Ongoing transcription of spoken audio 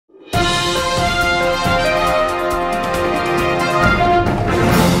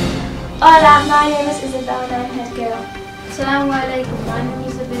Hola, my name is Isabel and I'm head girl. Assalamu alaikum, my name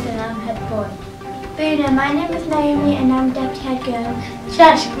is Abid and I'm head boy. Buna, my name is Naomi and I'm deputy head girl.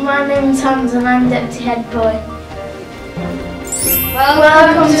 Shashk, my name is Hamza and I'm deputy head boy.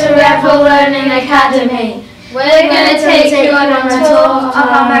 Welcome to Revoe Learning Academy. We're going to take you on a tour of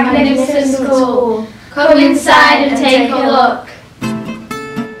our magnificent school. Come inside and take a look.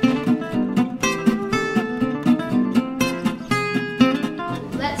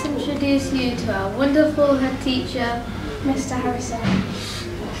 Let's introduce you to our wonderful head teacher, Mr. Harrison.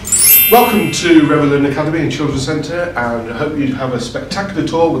 Welcome to Revoe Learning Academy and Children's Centre, and I hope you have a spectacular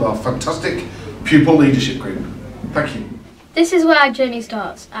tour with our fantastic pupil leadership group. Thank you. This is where our journey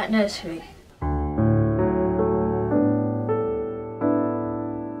starts, at nursery.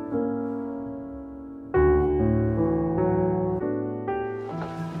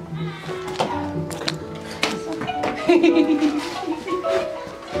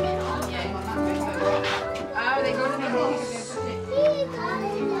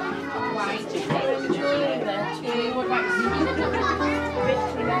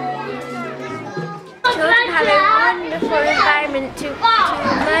 Children have a wonderful environment to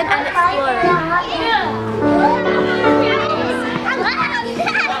learn and explore.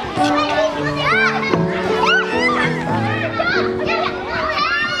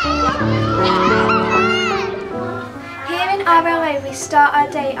 Here in RLA we start our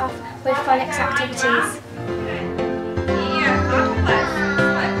day off with phonics activities.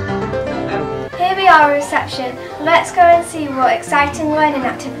 Here we are at reception. Let's go and see what exciting learning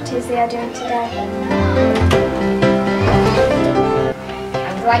activities they are doing today.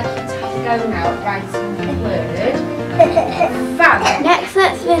 I'd like you to go now and write some word. Fab. Next,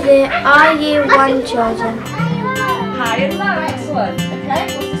 let's visit our Year 1 children. High and low, excellent. Okay,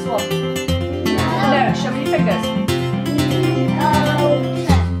 what's this one? No, show me your fingers.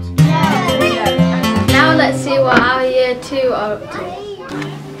 Now let's see what our Year 2 are up to.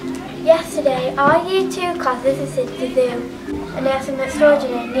 Yesterday, our Year 2 class visited the zoo and they had some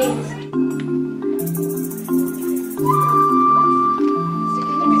extraordinary news.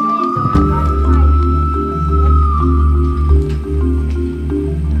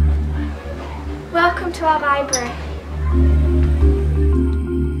 Welcome to our library.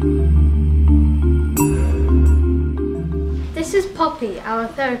 This is Poppy, our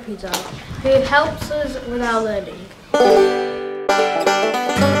therapy dog, who helps us with our learning.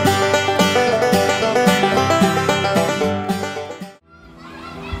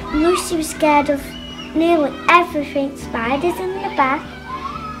 Lucy was scared of nearly everything: spiders in the bath,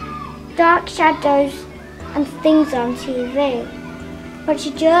 dark shadows and things on TV. But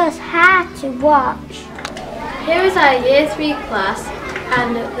she just had to watch. Here is our Year 3 class,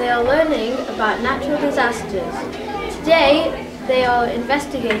 and they are learning about natural disasters. Today they are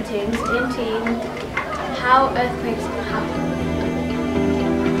investigating into how earthquakes happen.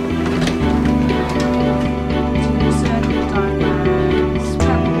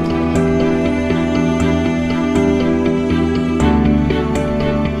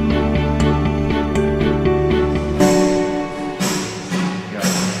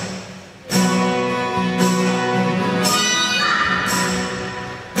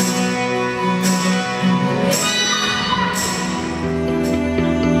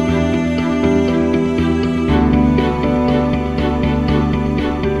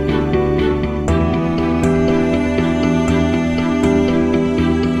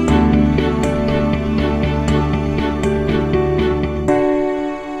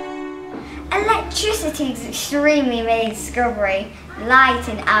 Electricity is extremely amazing discovery,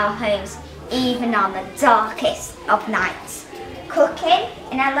 lighting our homes even on the darkest of nights. Cooking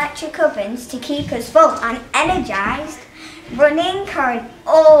in electric ovens to keep us full and energised, running current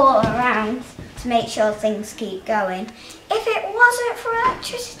all around to make sure things keep going. If it wasn't for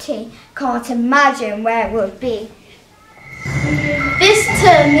electricity, can't imagine where it would be. This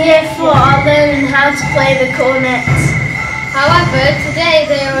term, Year 4 are learning how to play the cornet. However, today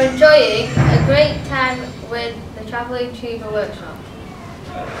they are enjoying a great time with the Travelling Tuba workshop.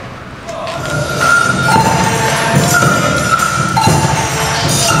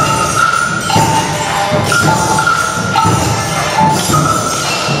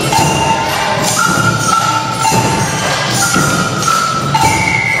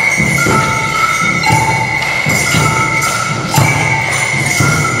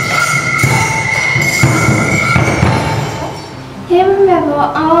 Here in Revoe,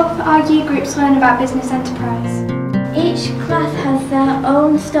 all of our year groups learn about business enterprise. Each class has their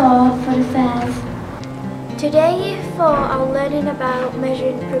own store for the fairs. Today Year 4 are learning about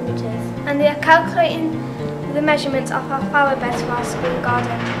measuring perimeters and they are calculating the measurements of our flower beds for our school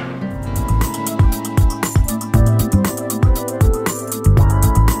garden.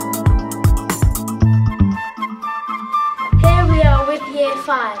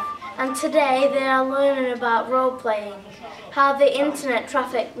 5 and today they are learning about role-playing, how the internet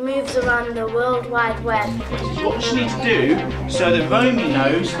traffic moves around the World Wide Web. What does she need to do so that Romy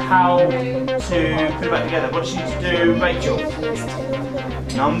knows how to put it back together? What does she need to do, Rachel?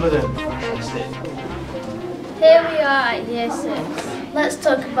 Number them. Fantastic. Here we are at Year 6. Let's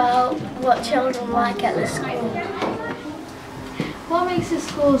talk about what children like at the school. What makes the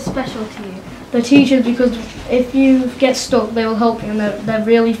school special to you? The teachers, because if you get stuck, they will help you, and they're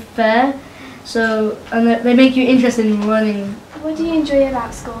really fair. And they make you interested in learning. What do you enjoy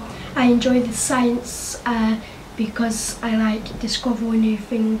about school? I enjoy the science because I like discovering new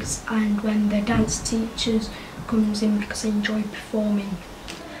things, and when the dance teachers comes in because I enjoy performing.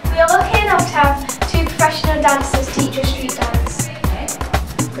 We are lucky enough to have 2 professional dancers teach us street dance.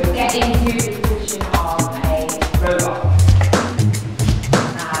 So get into the position of a robot.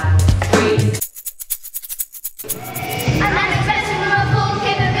 And freeze. I'm manifesting my full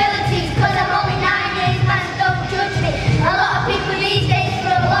capabilities because I'm only 9 years man, don't judge me. A lot of people these days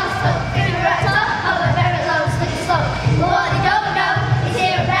feel lost, but gonna be right top of a very low, slip slope. But what they don't know is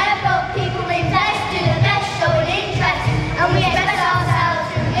here at Revoe, people invest, do the best, showing interest, and we express ourselves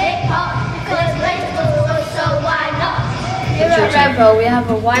through hip-hop because life does us, so why not? Here at Revoe we have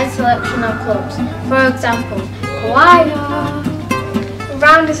a wide selection of clubs. For example, choir,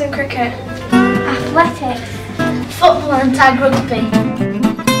 Rounders and cricket. athletics, football and tag rugby.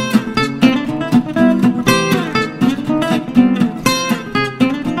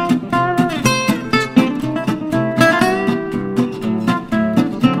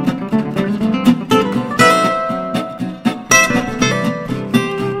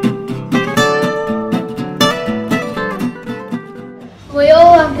 We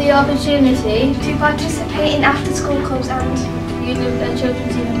all have the opportunity To participate in after-school clubs and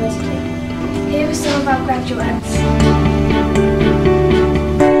Children's University. here are some of our graduates.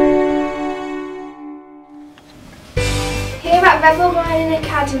 Here at Revoe Learning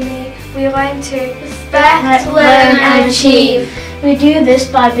Academy, we learn to Respect, learn and achieve. We do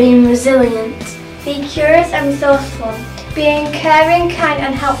this by being resilient, be curious and resourceful, being caring, kind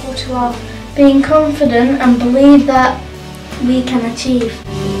and helpful to all, being confident and believe that we can achieve.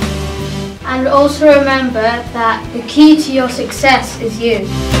 And also remember that the key to your success is you.